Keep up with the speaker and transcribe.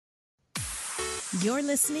You're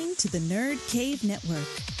listening to the Nerd Cave Network.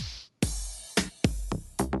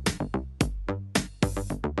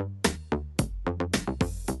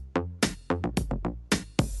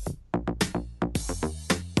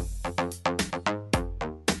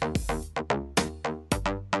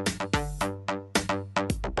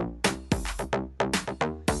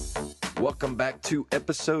 Welcome back to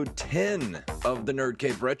episode 10 of the Nerd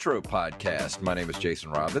Cave Retro Podcast. My name is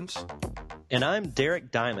Jason Robbins. And I'm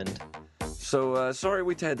Derek Diamond. So, sorry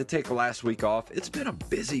we had to take last week off. It's been a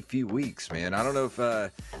busy few weeks, man. I don't know if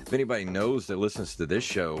anybody knows that listens to this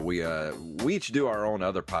show. We each do our own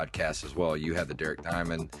other podcasts as well. You have the Derek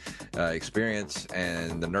Diamond Experience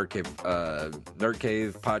and the Nerd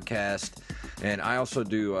Cave podcast. And I also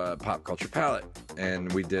do Pop Culture Palette.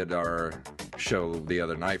 And we did our show the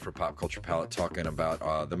other night for Pop Culture Palette talking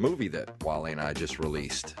about the movie that Wally and I just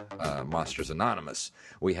released, Monsters Anonymous.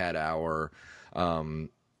 We had our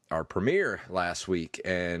premiere last week,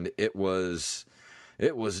 and it was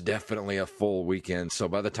definitely a full weekend. So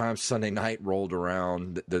by the time Sunday night rolled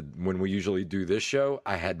around, when we usually do this show,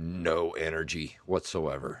 I had no energy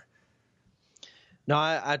whatsoever. No,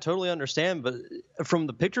 I totally understand, but from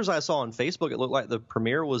the pictures I saw on Facebook, it looked like the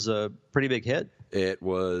premiere was a pretty big hit. It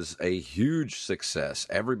was a huge success.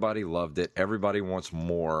 Everybody loved it. Everybody wants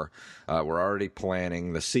more. We're already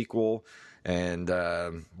planning the sequel, and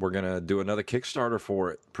we're going to do another Kickstarter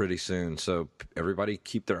for it pretty soon. So everybody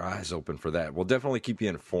keep their eyes open for that. We'll definitely keep you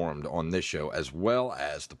informed on this show as well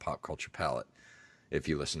as the Pop Culture Palette if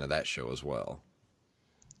you listen to that show as well.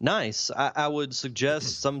 Nice. I would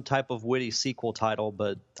suggest some type of witty sequel title,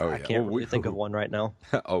 but I can't really think of one right now.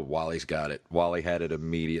 Oh, Wally's got it. Wally had it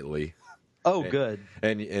immediately. Oh, good.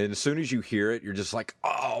 And as soon as you hear it, you're just like,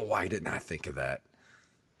 oh, why didn't I think of that?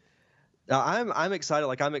 I'm excited.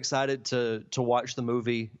 Like, I'm excited to watch the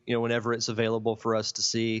movie, whenever it's available for us to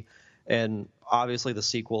see. And obviously the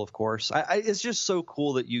sequel, of course. It's just so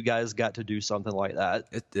cool that you guys got to do something like that.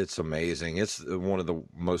 It's amazing. It's one of the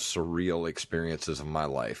most surreal experiences of my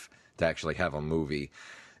life to actually have a movie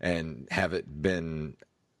and have it been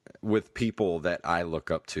with people that I look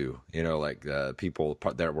up to, like people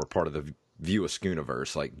that were part of the View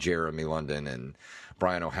Askewniverse, like Jeremy London and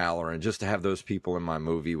Brian O'Halloran. Just to have those people in my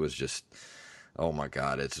movie was just, oh my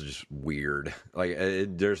God, it's just weird. Like,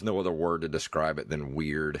 there's no other word to describe it than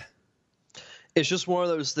weird. It's just one of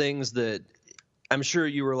those things that I'm sure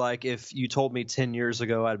you were like, if you told me 10 years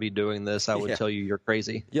ago I'd be doing this, I would tell you you're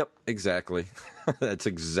crazy. Yep, exactly. That's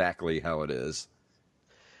exactly how it is.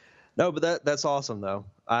 No, but that's awesome, though.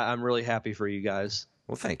 I'm really happy for you guys.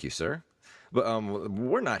 Well, thank you, sir. But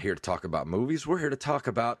we're not here to talk about movies. We're here to talk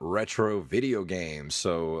about retro video games.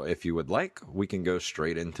 So if you would like, we can go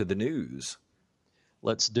straight into the news.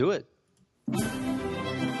 Let's do it.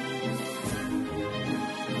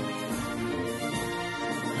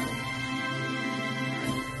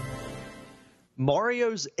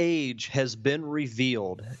 Mario's age has been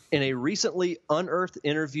revealed. In a recently unearthed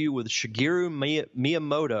interview with Shigeru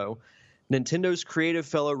Miyamoto, Nintendo's creative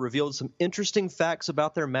fellow revealed some interesting facts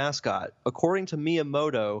about their mascot. According to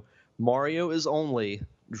Miyamoto, Mario is only,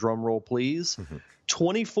 drumroll please,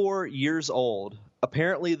 24 years old.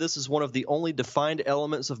 Apparently, this is one of the only defined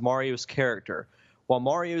elements of Mario's character. While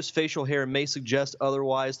Mario's facial hair may suggest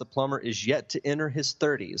otherwise, the plumber is yet to enter his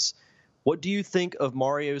 30s. What do you think of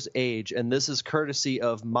Mario's age? And this is courtesy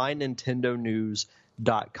of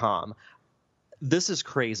mynintendonews.com. This is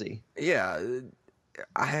crazy. Yeah.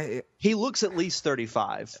 He looks at least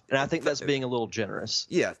 35, and I think that's being a little generous.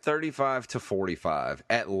 Yeah, 35 to 45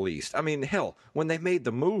 at least. I mean, hell, when they made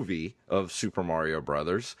the movie of Super Mario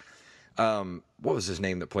Brothers, what was his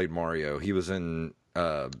name that played Mario? He was in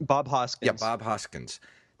Bob Hoskins. Yeah, Bob Hoskins.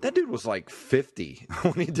 That dude was like 50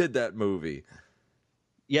 when he did that movie.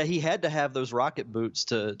 Yeah, he had to have those rocket boots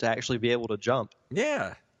to actually be able to jump.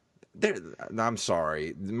 Yeah. I'm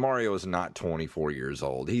sorry. Mario is not 24 years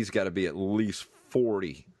old. He's got to be at least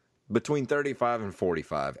 40. Between 35 and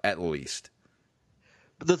 45, at least.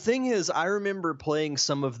 But the thing is, I remember playing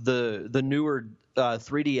some of the newer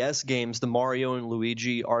 3DS games, the Mario and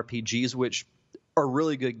Luigi RPGs, which are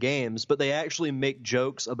really good games, but they actually make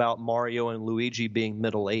jokes about Mario and Luigi being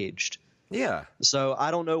middle-aged. Yeah. So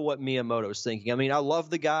I don't know what Miyamoto's thinking. I mean, I love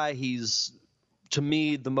the guy. He's, to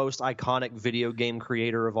me, the most iconic video game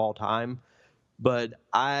creator of all time. But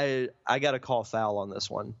I got to call foul on this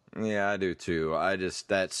one. Yeah, I do too.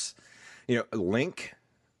 Link,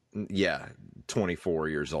 yeah, 24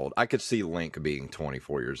 years old. I could see Link being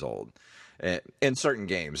 24 years old. In certain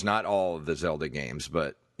games, not all of the Zelda games,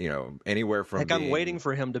 but anywhere from I'm waiting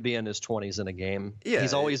for him to be in his 20s in a game. Yeah,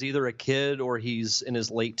 he's always either a kid or he's in his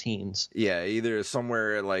late teens. Yeah, either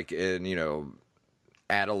somewhere like in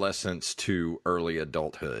adolescence to early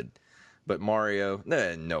adulthood. But Mario,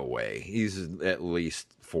 no way. He's at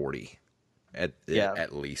least 40. At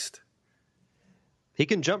least. He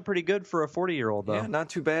can jump pretty good for a 40-year-old, though. Yeah, not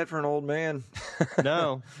too bad for an old man.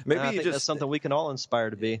 No. Maybe I think that's something we can all inspire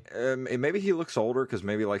to be. Maybe he looks older because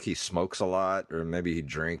maybe like he smokes a lot, or maybe he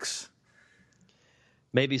drinks.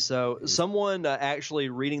 Maybe so. Someone actually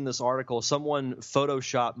reading this article, someone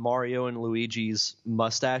photoshopped Mario and Luigi's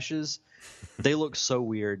mustaches. They look so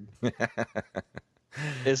weird.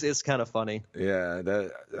 It's kind of funny. Yeah,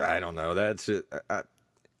 I don't know. That's it. I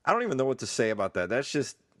don't even know what to say about that. That's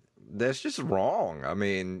just wrong. I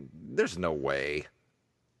mean, there's no way.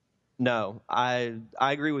 No, I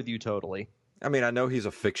agree with you totally. I mean, I know he's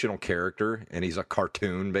a fictional character and he's a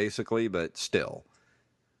cartoon basically, but still.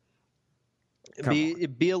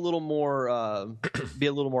 Be a little more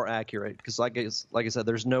accurate, because like I said,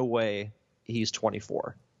 there's no way he's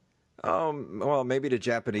 24. Well, maybe to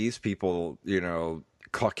Japanese people,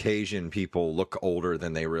 Caucasian people look older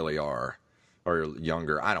than they really are, or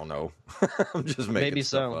younger. I don't know. I'm just making maybe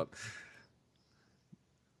stuff up.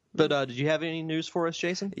 But did you have any news for us,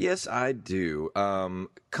 Jason? Yes, I do.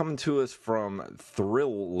 Coming to us from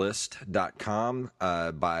Thrillist.com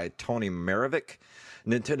by Tony Maravich.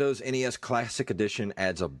 Nintendo's NES Classic Edition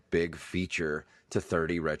adds a big feature to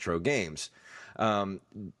 30 retro games.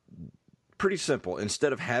 Pretty simple.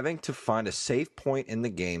 Instead of having to find a save point in the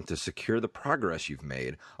game to secure the progress you've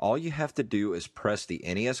made, all you have to do is press the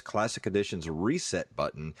NES Classic Edition's reset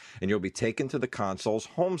button, and you'll be taken to the console's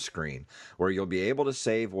home screen, where you'll be able to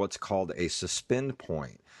save what's called a suspend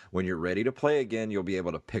point. When you're ready to play again, you'll be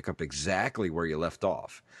able to pick up exactly where you left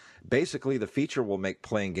off. Basically, the feature will make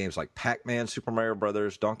playing games like Pac-Man, Super Mario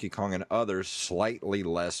Bros., Donkey Kong, and others slightly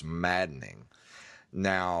less maddening.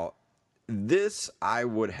 Now, this I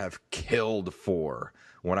would have killed for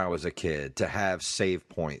when I was a kid, to have save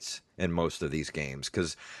points in most of these games,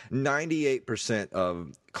 because 98%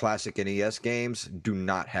 of classic NES games do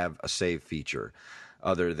not have a save feature,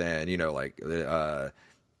 other than,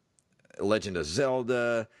 Legend of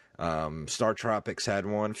Zelda, Star Tropics had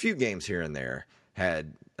one. A few games here and there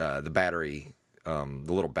had the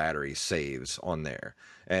little battery saves on there,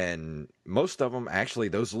 and most of them actually,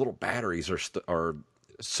 those little batteries are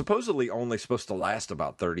supposedly only supposed to last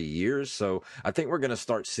about 30 years. So I think we're going to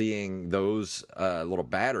start seeing those little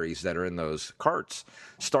batteries that are in those carts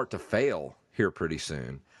start to fail here pretty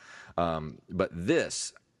soon. But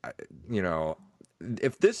this,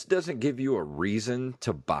 if this doesn't give you a reason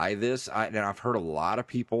to buy this, and I've heard a lot of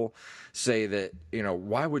people say that,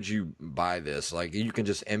 why would you buy this? Like, you can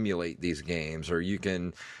just emulate these games, or you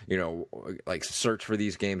can, search for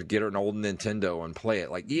these games, get an old Nintendo and play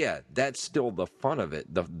it. Like, yeah, that's still the fun of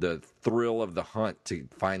it, the thrill of the hunt to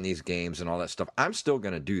find these games and all that stuff. I'm still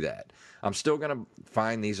going to do that. I'm still going to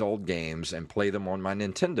find these old games and play them on my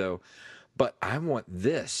Nintendo, but I want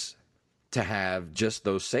this to have just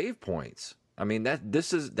those save points. I mean,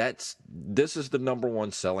 this is the number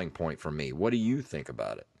one selling point for me. What do you think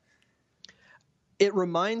about it? It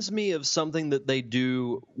reminds me of something that they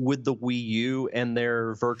do with the Wii U and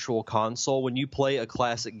their Virtual Console. When you play a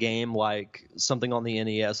classic game like something on the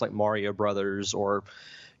NES, like Mario Brothers, or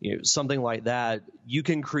something like that, you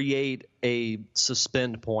can create a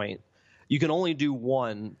suspend point. You can only do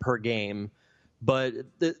one per game, but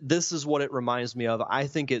this is what it reminds me of. I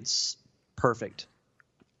think it's perfect.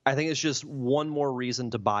 I think it's just one more reason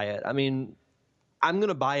to buy it. I mean, I'm going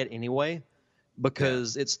to buy it anyway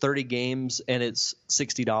because it's 30 games and it's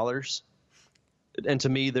 $60. And to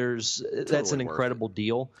me, that's an incredible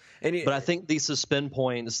deal. But I think these suspend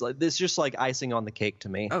points, it's just like icing on the cake to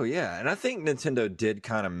me. Oh, yeah. And I think Nintendo did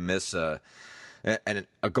kind of miss a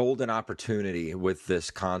golden opportunity with this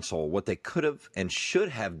console. What they could have and should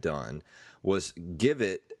have done was give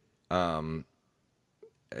it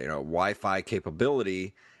Wi-Fi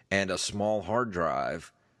capability and a small hard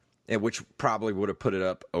drive, and which probably would have put it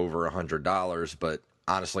up over $100, but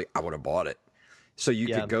honestly, I would have bought it. So you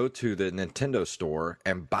could go to the Nintendo store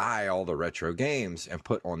and buy all the retro games and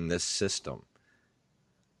put on this system.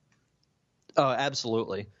 Oh,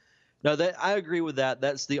 absolutely. No, I agree with that.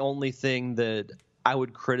 That's the only thing that I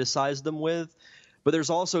would criticize them with. But there's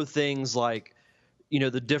also things like,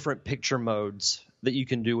 the different picture modes that you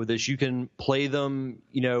can do with this. You can play them,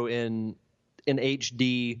 in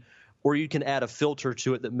HD or you can add a filter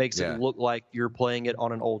to it that makes Yeah. it look like you're playing it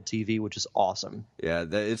on an old TV, which is awesome. Yeah,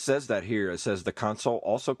 it says that here. It says the console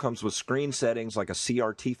also comes with screen settings like a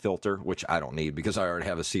CRT filter, which I don't need because I already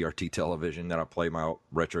have a CRT television that I play my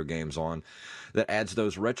retro games on, that adds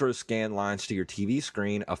those retro scan lines to your TV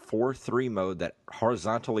screen, a 4:3 mode that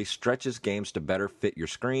horizontally stretches games to better fit your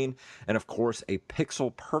screen, and of course a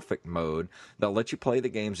pixel perfect mode that lets you play the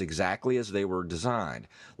games exactly as they were designed.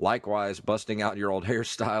 Likewise, busting out your old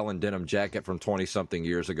hairstyle and denim jacket from 20-something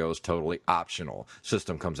years ago is totally optional.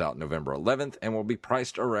 System comes out November 11th and will be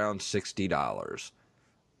priced around $60.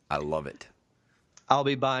 I love it. I'll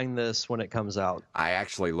be buying this when it comes out. I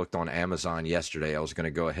actually looked on Amazon yesterday. I was going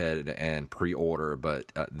to go ahead and pre-order, but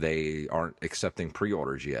they aren't accepting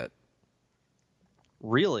pre-orders yet.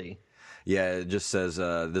 Really? Yeah, it just says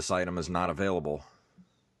this item is not available.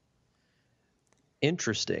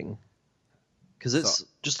 Interesting. Because it's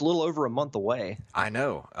just a little over a month away. I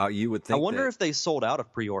know. You would think. I wonder if they sold out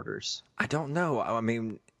of pre-orders. I don't know. I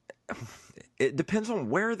mean, it depends on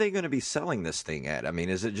where they're going to be selling this thing at. I mean,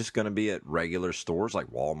 is it just going to be at regular stores like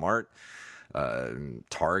Walmart,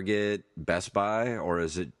 Target, Best Buy, or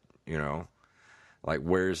is it, like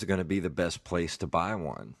where's it going to be the best place to buy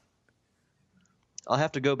one? I'll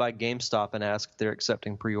have to go by GameStop and ask if they're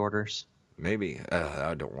accepting pre-orders. Maybe.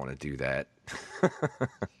 I don't want to do that.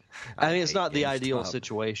 I mean, it's not the GameStop. ideal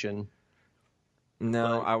situation.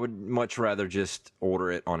 No, But- I would much rather just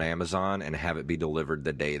order it on Amazon and have it be delivered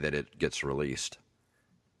the day that it gets released.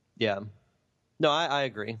 Yeah. No, I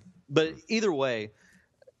agree. But either way,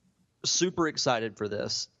 super excited for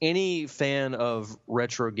this. Any fan of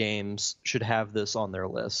retro games should have this on their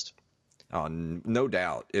list. No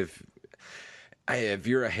doubt. If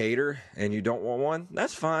you're a hater and you don't want one,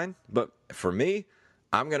 that's fine. But for me,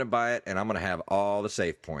 I'm going to buy it and I'm going to have all the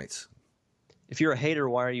save points. If you're a hater,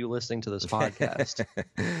 why are you listening to this podcast?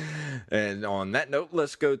 And on that note,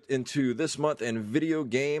 let's go into this month in video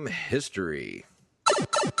game history.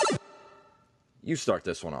 You start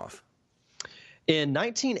this one off. In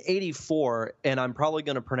 1984, and I'm probably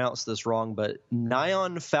going to pronounce this wrong, but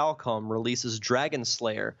Nyan Falcom releases Dragon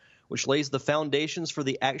Slayer, which lays the foundations for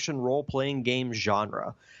the action role-playing game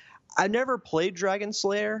genre. I never played Dragon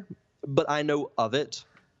Slayer, but I know of it,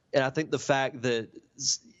 and I think the fact that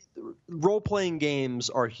role-playing games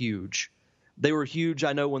are huge. They were huge,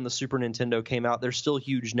 I know, when the Super Nintendo came out. They're still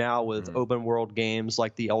huge now with open-world games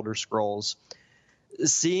like The Elder Scrolls.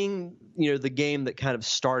 Seeing, the game that kind of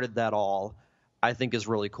started that all, I think is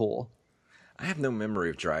really cool. I have no memory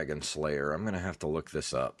of Dragon Slayer. I'm going to have to look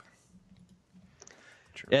this up.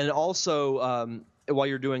 And also, while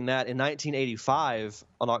you're doing that, in 1985,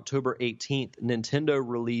 on October 18th, Nintendo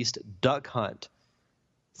released Duck Hunt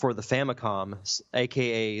for the Famicom,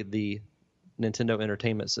 a.k.a. the Nintendo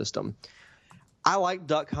Entertainment System. I like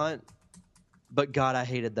Duck Hunt, but God, I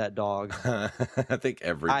hated that dog. I think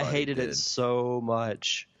everybody I hated did. it so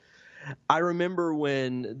much. I remember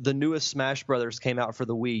when the newest Smash Brothers came out for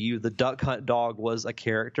the Wii U, the Duck Hunt dog was a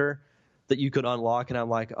character that you could unlock, and I'm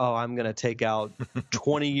like, oh, I'm going to take out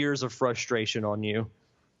 20 years of frustration on you.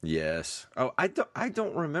 Yes. Oh, I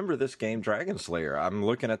don't remember this game, Dragon Slayer. I'm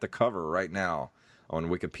looking at the cover right now on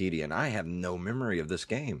Wikipedia, and I have no memory of this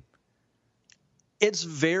game. It's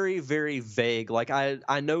very, very vague. Like,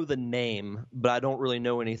 I know the name, but I don't really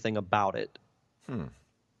know anything about it.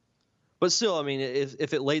 But still, I mean,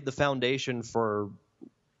 if it laid the foundation for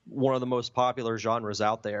one of the most popular genres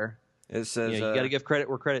out there, It says you got to give credit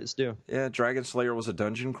where credit's due. Yeah, Dragon Slayer was a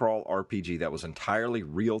dungeon crawl RPG that was entirely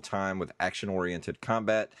real-time with action-oriented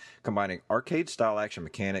combat, combining arcade-style action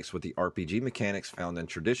mechanics with the RPG mechanics found in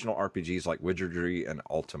traditional RPGs like Wizardry and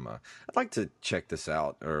Ultima. I'd like to check this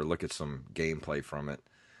out or look at some gameplay from it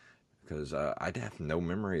because I have no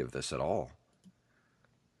memory of this at all.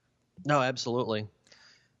 No, absolutely.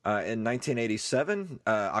 In 1987,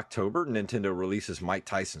 October, Nintendo releases Mike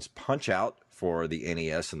Tyson's Punch-Out! For the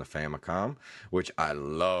NES and the Famicom, which I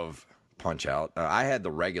love Punch-Out! I had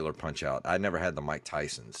the regular Punch-Out! I never had the Mike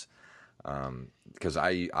Tyson's because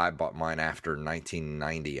I bought mine after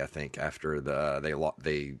 1990. I think after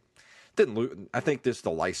they didn't. I think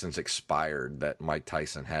the license expired that Mike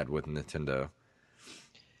Tyson had with Nintendo.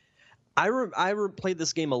 I played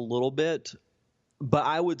this game a little bit, but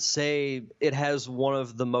I would say it has one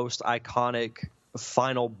of the most iconic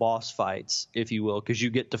final boss fights, if you will, because you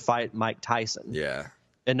get to fight Mike Tyson. Yeah.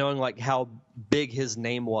 And knowing like how big his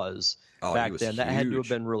name was back then, that had to have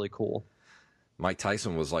been really cool. Mike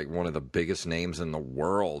Tyson was like one of the biggest names in the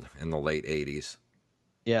world in the late 80s.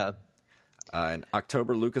 Yeah. In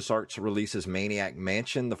October, LucasArts releases Maniac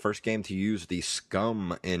Mansion, the first game to use the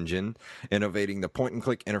SCUM engine, innovating the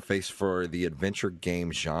point-and-click interface for the adventure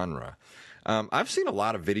game genre. I've seen a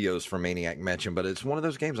lot of videos for Maniac Mansion, but it's one of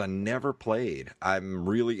those games I never played. I'm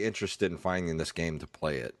really interested in finding this game to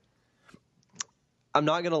play it. I'm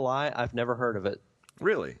not going to lie, I've never heard of it.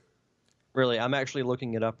 Really? Really, I'm actually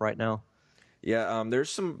looking it up right now. Yeah, there's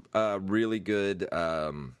some really good...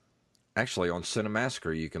 actually, on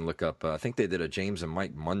Cinemassacre, you can look up... I think they did a James and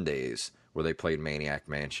Mike Mondays where they played Maniac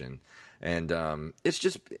Mansion. And it's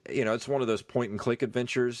just, it's one of those point-and-click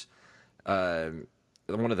adventures. One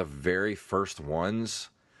of the very first ones.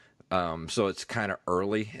 So it's kind of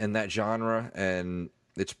early in that genre. And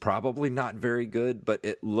it's probably not very good, but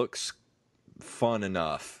it looks fun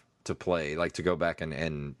enough to play. Like, to go back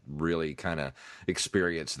and really kind of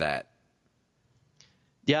experience that.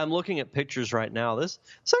 Yeah, I'm looking at pictures right now. This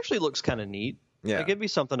actually looks kind of neat. Yeah. Like, it'd be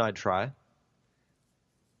something I'd try.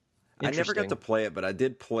 I never got to play it, but I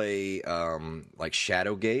did play like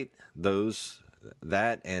Shadowgate,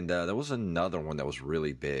 and there was another one that was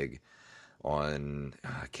really big on,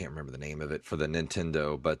 I can't remember the name of it, for the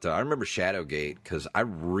Nintendo, but I remember Shadowgate because I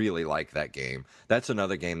really like that game. That's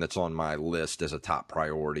another game that's on my list as a top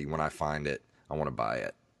priority. When I find it, I want to buy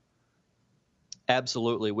it.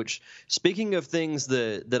 Absolutely. Which, speaking of things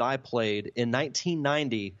that I played, in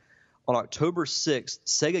 1990, on October 6th,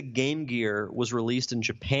 Sega Game Gear was released in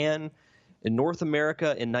Japan, in North America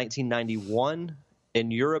in 1991,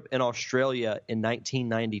 in Europe and Australia in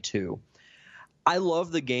 1992. I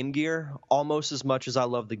love the Game Gear almost as much as I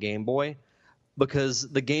love the Game Boy because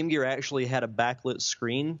the Game Gear actually had a backlit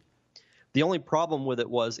screen. The only problem with it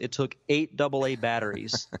was it took 8 AA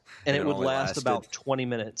batteries, and it would last about 20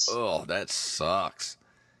 minutes. Oh, that sucks.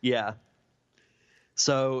 Yeah.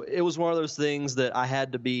 So it was one of those things that I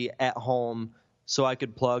had to be at home so I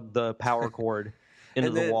could plug the power cord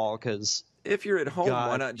into the wall. Because if you're at home,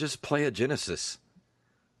 why not just play a Genesis?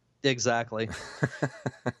 Exactly.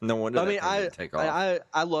 No wonder. I mean, didn't take off.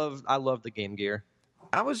 I love the Game Gear.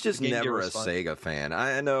 I was just never a Sega fan.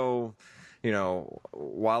 I know.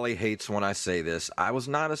 Wally hates when I say this. I was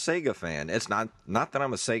not a Sega fan. It's not that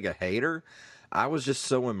I'm a Sega hater. I was just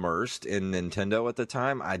so immersed in Nintendo at the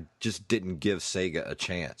time, I just didn't give Sega a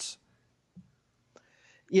chance.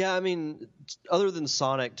 Yeah, I mean, other than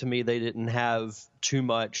Sonic, to me, they didn't have too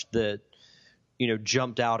much that,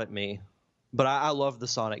 jumped out at me. But I love the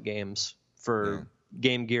Sonic games for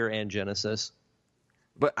Game Gear and Genesis.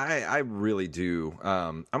 But I really do.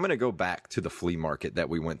 I'm going to go back to the flea market that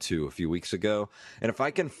we went to a few weeks ago. And if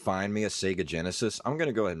I can find me a Sega Genesis, I'm going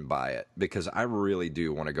to go ahead and buy it. Because I really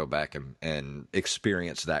do want to go back and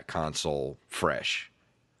experience that console fresh.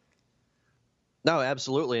 No,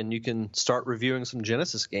 absolutely. And you can start reviewing some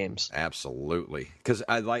Genesis games. Absolutely. Because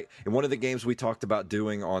and one of the games we talked about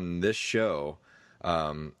doing on this show,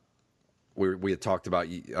 we had talked about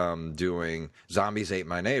doing Zombies Ate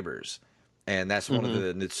My Neighbors. And that's one of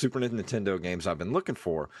the Super Nintendo games I've been looking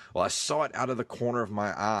for. Well, I saw it out of the corner of my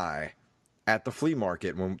eye at the flea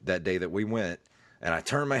market that day that we went. And I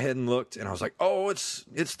turned my head and looked, and I was like, oh, it's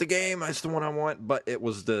the game. It's the one I want. But it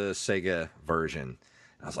was the Sega version.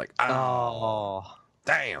 I was like, oh.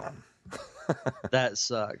 Damn. That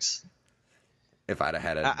sucks. If I'd have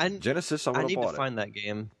had a Genesis, I would have bought it. I need to find that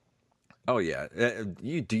game. Oh, yeah.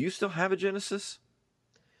 Do you still have a Genesis?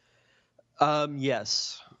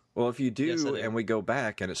 Yes. Well, if you do, and we go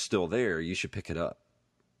back and it's still there, you should pick it up.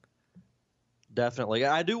 Definitely.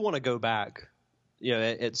 I do want to go back,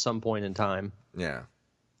 at some point in time. Yeah.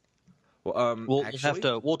 Well,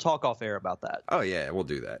 we'll talk off air about that. Oh yeah, we'll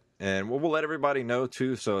do that, and we'll let everybody know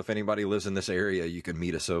too. So if anybody lives in this area, you can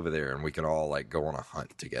meet us over there, and we can all go on a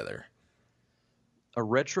hunt together. A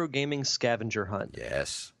retro gaming scavenger hunt.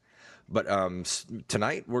 Yes. But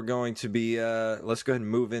tonight we're going to be, let's go ahead and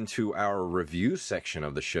move into our review section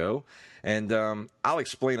of the show. And I'll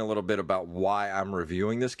explain a little bit about why I'm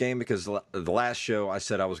reviewing this game, because the last show I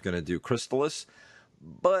said I was going to do Crystalis,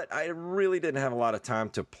 but I really didn't have a lot of time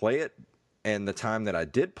to play it. And the time that I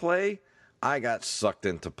did play, I got sucked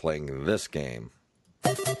into playing this game.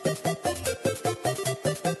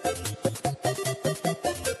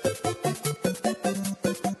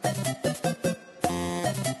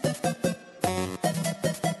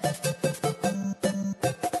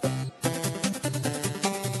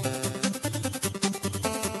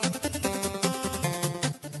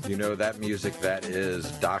 That music, that is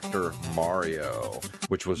Dr. Mario,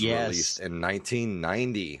 which was released in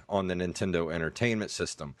 1990 on the Nintendo Entertainment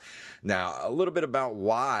System. Now, a little bit about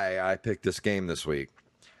why I picked this game this week.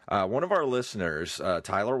 One of our listeners,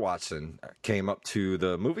 Tyler Watson, came up to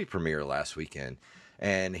the movie premiere last weekend,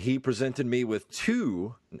 and he presented me with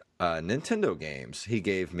two Nintendo games. He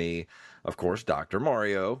gave me, of course, Dr.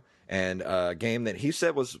 Mario, and a game that he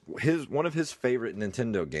said was one of his favorite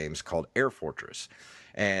Nintendo games called Air Fortress.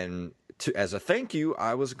 And as a thank you,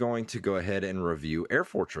 I was going to go ahead and review Air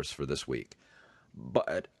Fortress for this week.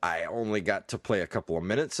 But I only got to play a couple of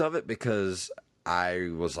minutes of it because I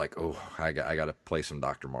was like, oh, I got to play some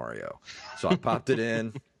Dr. Mario. So I popped it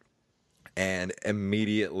in and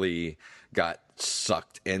immediately got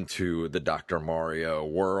sucked into the Dr. Mario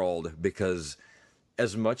world, because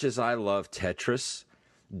as much as I love Tetris,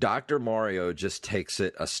 Dr. Mario just takes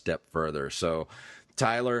it a step further. So,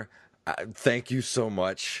 Tyler, thank you so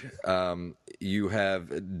much. You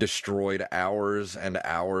have destroyed hours and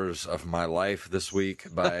hours of my life this week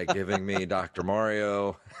by giving me Dr.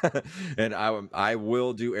 Mario. And I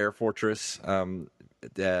will do Air Fortress.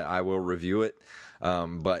 I will review it.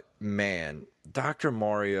 But, man, Dr.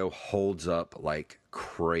 Mario holds up like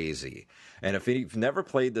crazy. And if you've never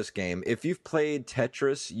played this game, if you've played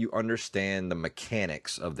Tetris, you understand the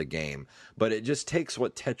mechanics of the game. But it just takes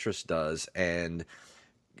what Tetris does and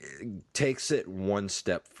takes it one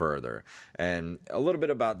step further. And a little bit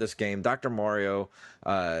about this game. Dr. Mario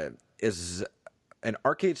is an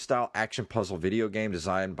arcade-style action puzzle video game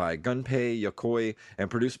designed by Gunpei Yokoi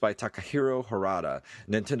and produced by Takahiro Harada.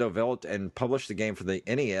 Nintendo developed and published the game for the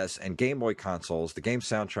NES and Game Boy consoles. The game's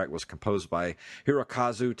soundtrack was composed by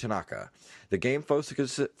Hirokazu Tanaka. The game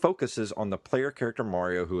focuses on the player character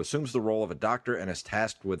Mario, who assumes the role of a doctor and is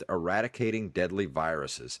tasked with eradicating deadly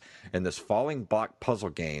viruses. In this falling block puzzle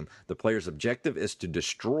game, the player's objective is to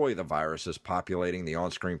destroy the viruses populating the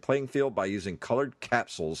on-screen playing field by using colored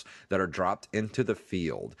capsules that are dropped into the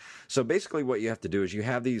field. So basically what you have to do is you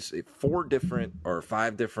have these 4 different or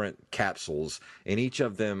 5 different capsules, and each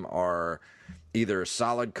of them are either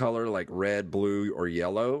solid color like red, blue, or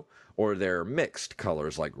yellow, or they're mixed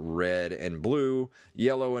colors like red and blue,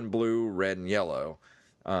 yellow and blue, red and yellow.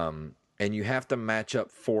 And you have to match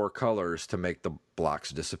up 4 colors to make the blocks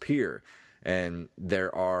disappear. And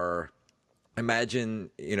there are, imagine,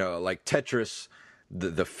 like Tetris,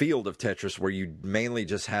 the field of Tetris, where you mainly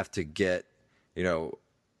just have to get,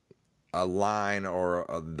 a line or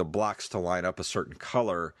the blocks to line up a certain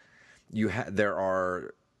color. There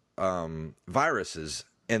are viruses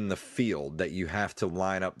in the field that you have to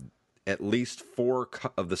line up at least 4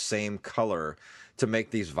 of the same color to make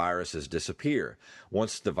these viruses disappear.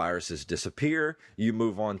 Once the viruses disappear, you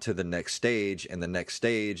move on to the next stage, and the next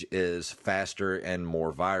stage is faster and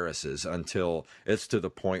more viruses until it's to the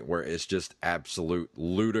point where it's just absolute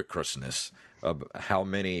ludicrousness of how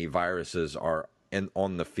many viruses are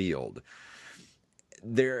on the field.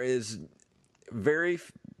 There is very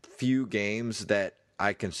few games that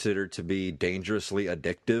I consider to be dangerously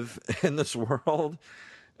addictive in this world,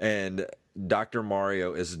 and Dr.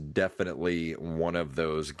 Mario is definitely one of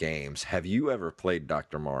those games. Have you ever played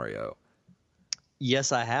Dr. Mario?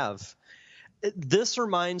 Yes, I have. This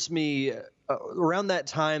reminds me, around that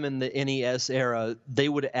time in the NES era, they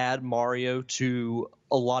would add Mario to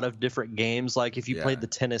a lot of different games. Like if you played the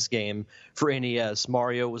tennis game for NES,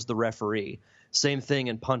 Mario was the referee. Same thing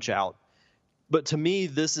in Punch-Out. But to me,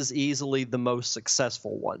 this is easily the most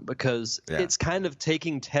successful one, because it's kind of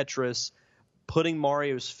taking Tetris, putting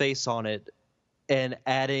Mario's face on it, and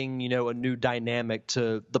adding, a new dynamic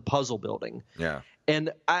to the puzzle building. Yeah.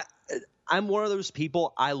 And I'm one of those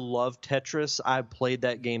people. I love Tetris. I played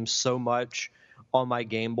that game so much on my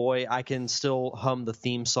Game Boy. I can still hum the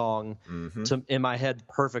theme song in my head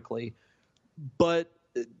perfectly. But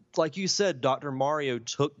like you said, Dr. Mario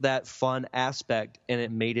took that fun aspect and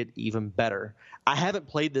it made it even better. I haven't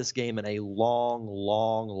played this game in a long,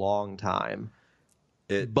 long, long time.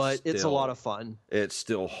 It's a lot of fun. It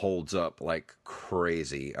still holds up like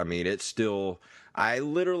crazy. I mean, I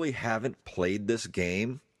literally haven't played this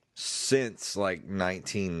game since like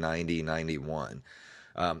 1990, 91.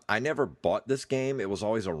 I never bought this game. It was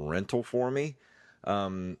always a rental for me.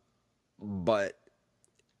 And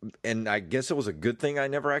I guess it was a good thing I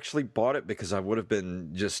never actually bought it, because I would have been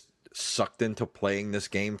just sucked into playing this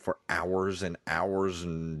game for hours and hours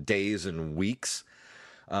and days and weeks.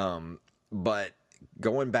 But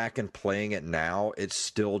going back and playing it now, it's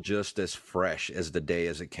still just as fresh as the day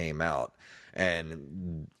as it came out.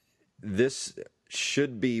 And this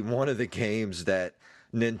should be one of the games that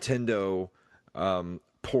Nintendo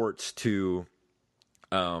ports to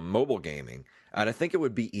mobile gaming. And I think it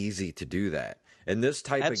would be easy to do that. And this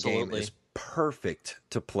type of game is perfect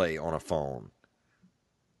to play on a phone.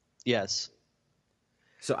 Yes.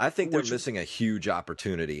 So I think they're missing a huge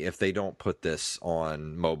opportunity if they don't put this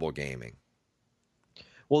on mobile gaming.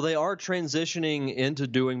 Well, they are transitioning into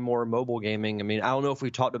doing more mobile gaming. I mean, I don't know if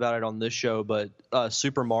we talked about it on this show, but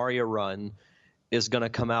Super Mario Run is going to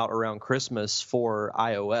come out around Christmas for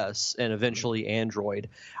iOS and eventually Android.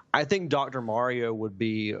 I think Dr. Mario would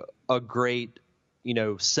be a great,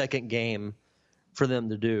 second game for them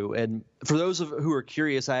to do. And for those who are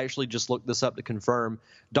curious, I actually just looked this up to confirm.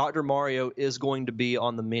 Dr. Mario is going to be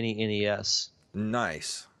on the mini NES.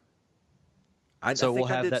 Nice. So we'll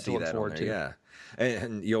have that to look forward to. Yeah,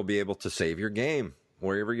 and you'll be able to save your game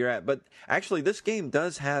wherever you're at. But actually, this game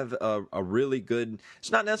does have a really good.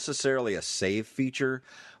 It's not necessarily a save feature,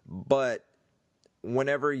 but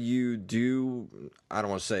whenever you do, I don't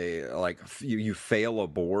want to say like you fail a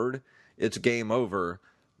board, it's game over.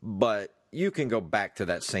 But you can go back to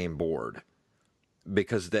that same board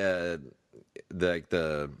because the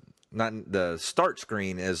start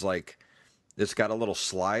screen is like it's got a little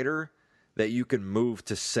slider that you can move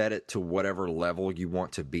to set it to whatever level you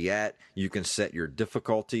want to be at. You can set your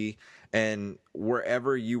difficulty, and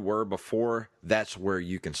wherever you were before, that's where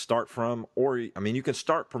you can start from. Or, I mean, you can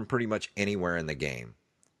start from pretty much anywhere in the game.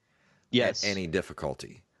 Yes. At any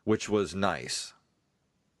difficulty, which was nice.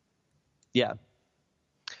 Yeah.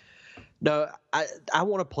 No, I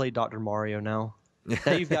want to play Dr. Mario now.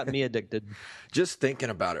 Now you've got me addicted. Just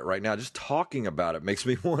thinking about it right now, just talking about it makes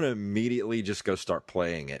me want to immediately just go start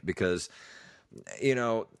playing it because,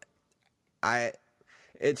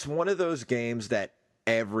 it's one of those games that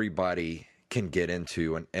everybody can get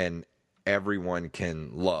into and everyone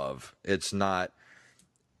can love. It's not,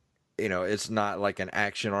 it's not like an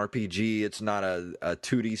action RPG. It's not a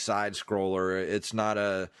 2D side scroller. It's not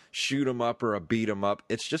a shoot 'em up or a beat 'em up.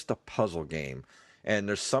 It's just a puzzle game. And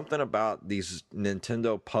there's something about these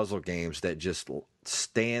Nintendo puzzle games that just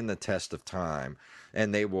stand the test of time.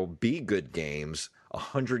 And they will be good games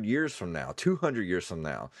 100 years from now, 200 years from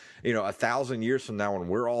now, 1,000 years from now when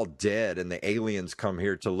we're all dead and the aliens come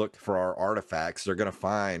here to look for our artifacts. They're going to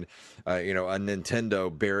find, a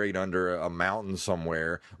Nintendo buried under a mountain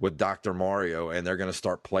somewhere with Dr. Mario, and they're going to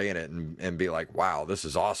start playing it and be like, wow, this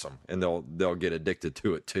is awesome. And they'll get addicted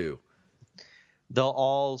to it too. They'll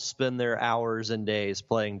all spend their hours and days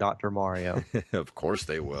playing Dr. Mario. Of course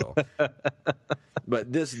they will.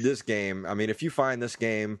 But this game, I mean, if you find this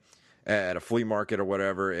game at a flea market or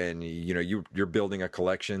whatever, and you're building a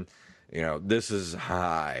collection, this is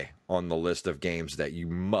high on the list of games that you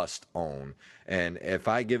must own. And if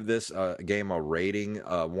I give this game a rating,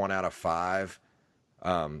 1 out of 5,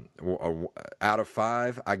 out of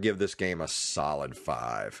 5, I give this game a solid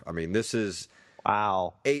 5. I mean, this is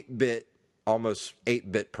 8-bit. Almost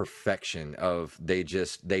 8-bit perfection of they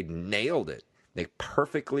nailed it. They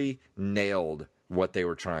perfectly nailed what they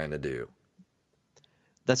were trying to do.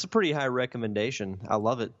 That's a pretty high recommendation. I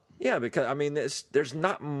love it. Yeah, because I mean, there's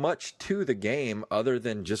not much to the game other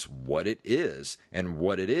than just what it is, and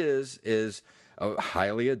what it is a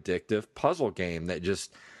highly addictive puzzle game that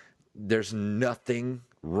just there's nothing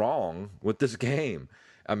wrong with this game.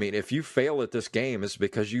 I mean, if you fail at this game, it's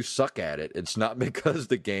because you suck at it. It's not because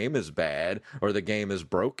the game is bad or the game is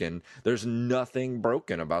broken. There's nothing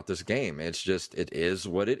broken about this game. It's just, it is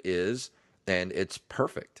what it is, and it's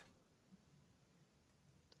perfect.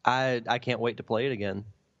 I can't wait to play it again.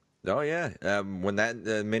 Oh, yeah. When that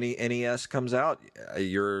mini NES comes out,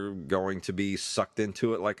 you're going to be sucked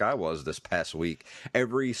into it like I was this past week.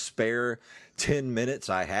 Every spare 10 minutes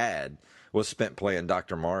I had was spent playing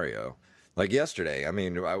Dr. Mario. Like yesterday, I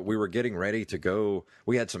mean, we were getting ready to go.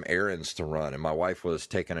 We had some errands to run, and my wife was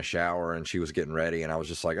taking a shower, and she was getting ready, and I was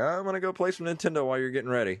just like, I'm going to go play some Nintendo while you're getting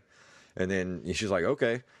ready. And then she's like,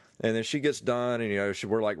 okay. And then she gets done, and,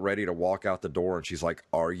 we're, like, ready to walk out the door, and she's like,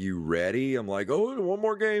 are you ready? I'm like, oh, one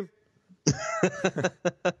more game.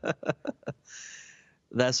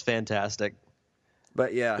 That's fantastic.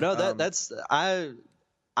 But, yeah. No, that's I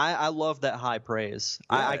love that high praise.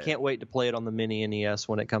 Yeah. I can't wait to play it on the mini NES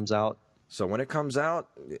when it comes out. So when it comes out,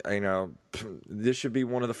 this should be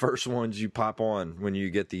one of the first ones you pop on when you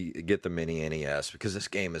get the mini NES, because this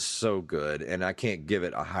game is so good, and I can't give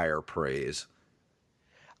it a higher praise.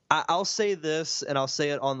 I'll say this, and I'll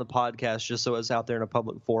say it on the podcast just so it's out there in a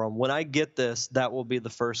public forum. When I get this, that will be the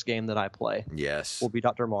first game that I play. Yes. Will be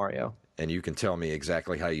Dr. Mario. And you can tell me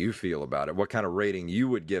exactly how you feel about it. What kind of rating you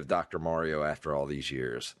would give Dr. Mario after all these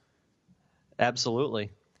years.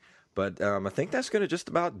 Absolutely. But I think that's going to just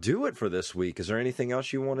about do it for this week. Is there anything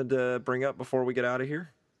else you wanted to bring up before we get out of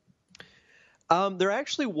here? There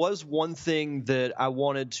actually was one thing that I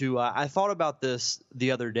wanted to I thought about this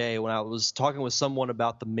the other day when I was talking with someone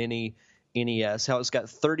about the mini NES, how it's got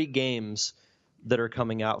 30 games that are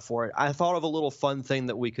coming out for it. I thought of a little fun thing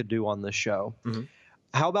that we could do on this show. Mm-hmm.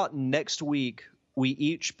 How about next week we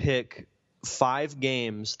each pick 5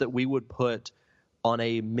 games that we would put on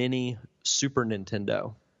a mini Super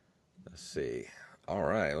Nintendo. Let's see. All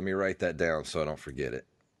right, let me write that down so I don't forget it.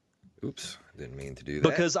 Oops, didn't mean to do that.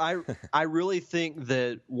 Because I really think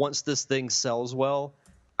that once this thing sells well,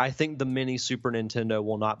 I think the mini Super Nintendo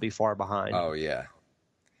will not be far behind. Oh, yeah.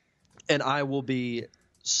 And I will be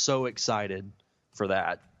so excited for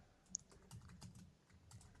that.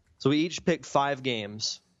 So we each picked 5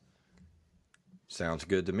 games. Sounds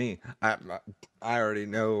good to me. I already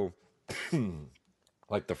know,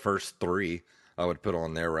 like the first 3 I would put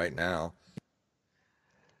on there right now.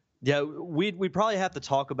 Yeah, we'd probably have to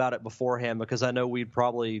talk about it beforehand because I know we'd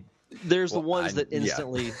probably there's the ones that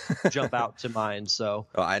instantly jump out to mind. So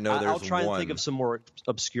I know there's I'll try one, and think of some more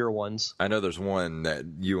obscure ones. I know there's one that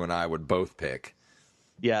you and I would both pick.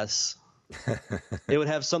 Yes. It would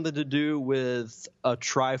have something to do with a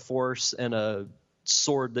Triforce and a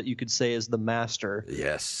sword that you could say is the master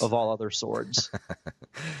of all other swords.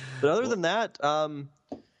 But other than that,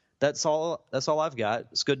 that's all I've got.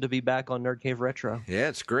 It's good to be back on Nerd Cave Retro. Yeah,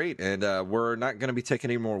 it's great. And we're not going to be taking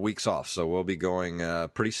any more weeks off, so we'll be going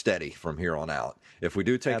pretty steady from here on out. If we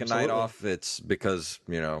do take a night off, it's because,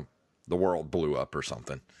 the world blew up or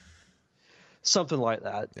something. Something like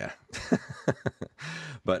that. Yeah.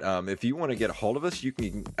 But if you want to get a hold of us, you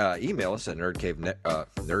can email us at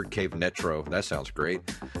nerdcavenetro. That sounds great.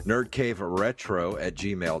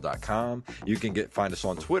 nerdcaveretro@gmail.com. You can find us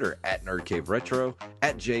on Twitter at nerdcaveretro,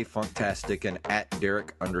 at jfunktastic, and at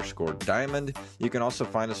Derek_Diamond. You can also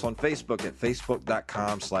find us on Facebook at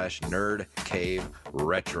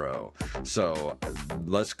facebook.com/nerdcaveretro. So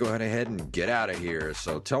let's go ahead and get out of here.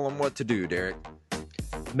 So tell them what to do, Derek.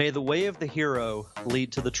 May the way of the hero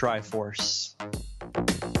lead to the Triforce.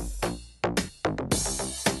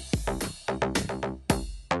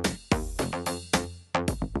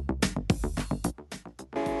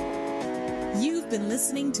 You've been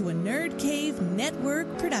listening to a Nerd Cave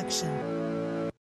Network production.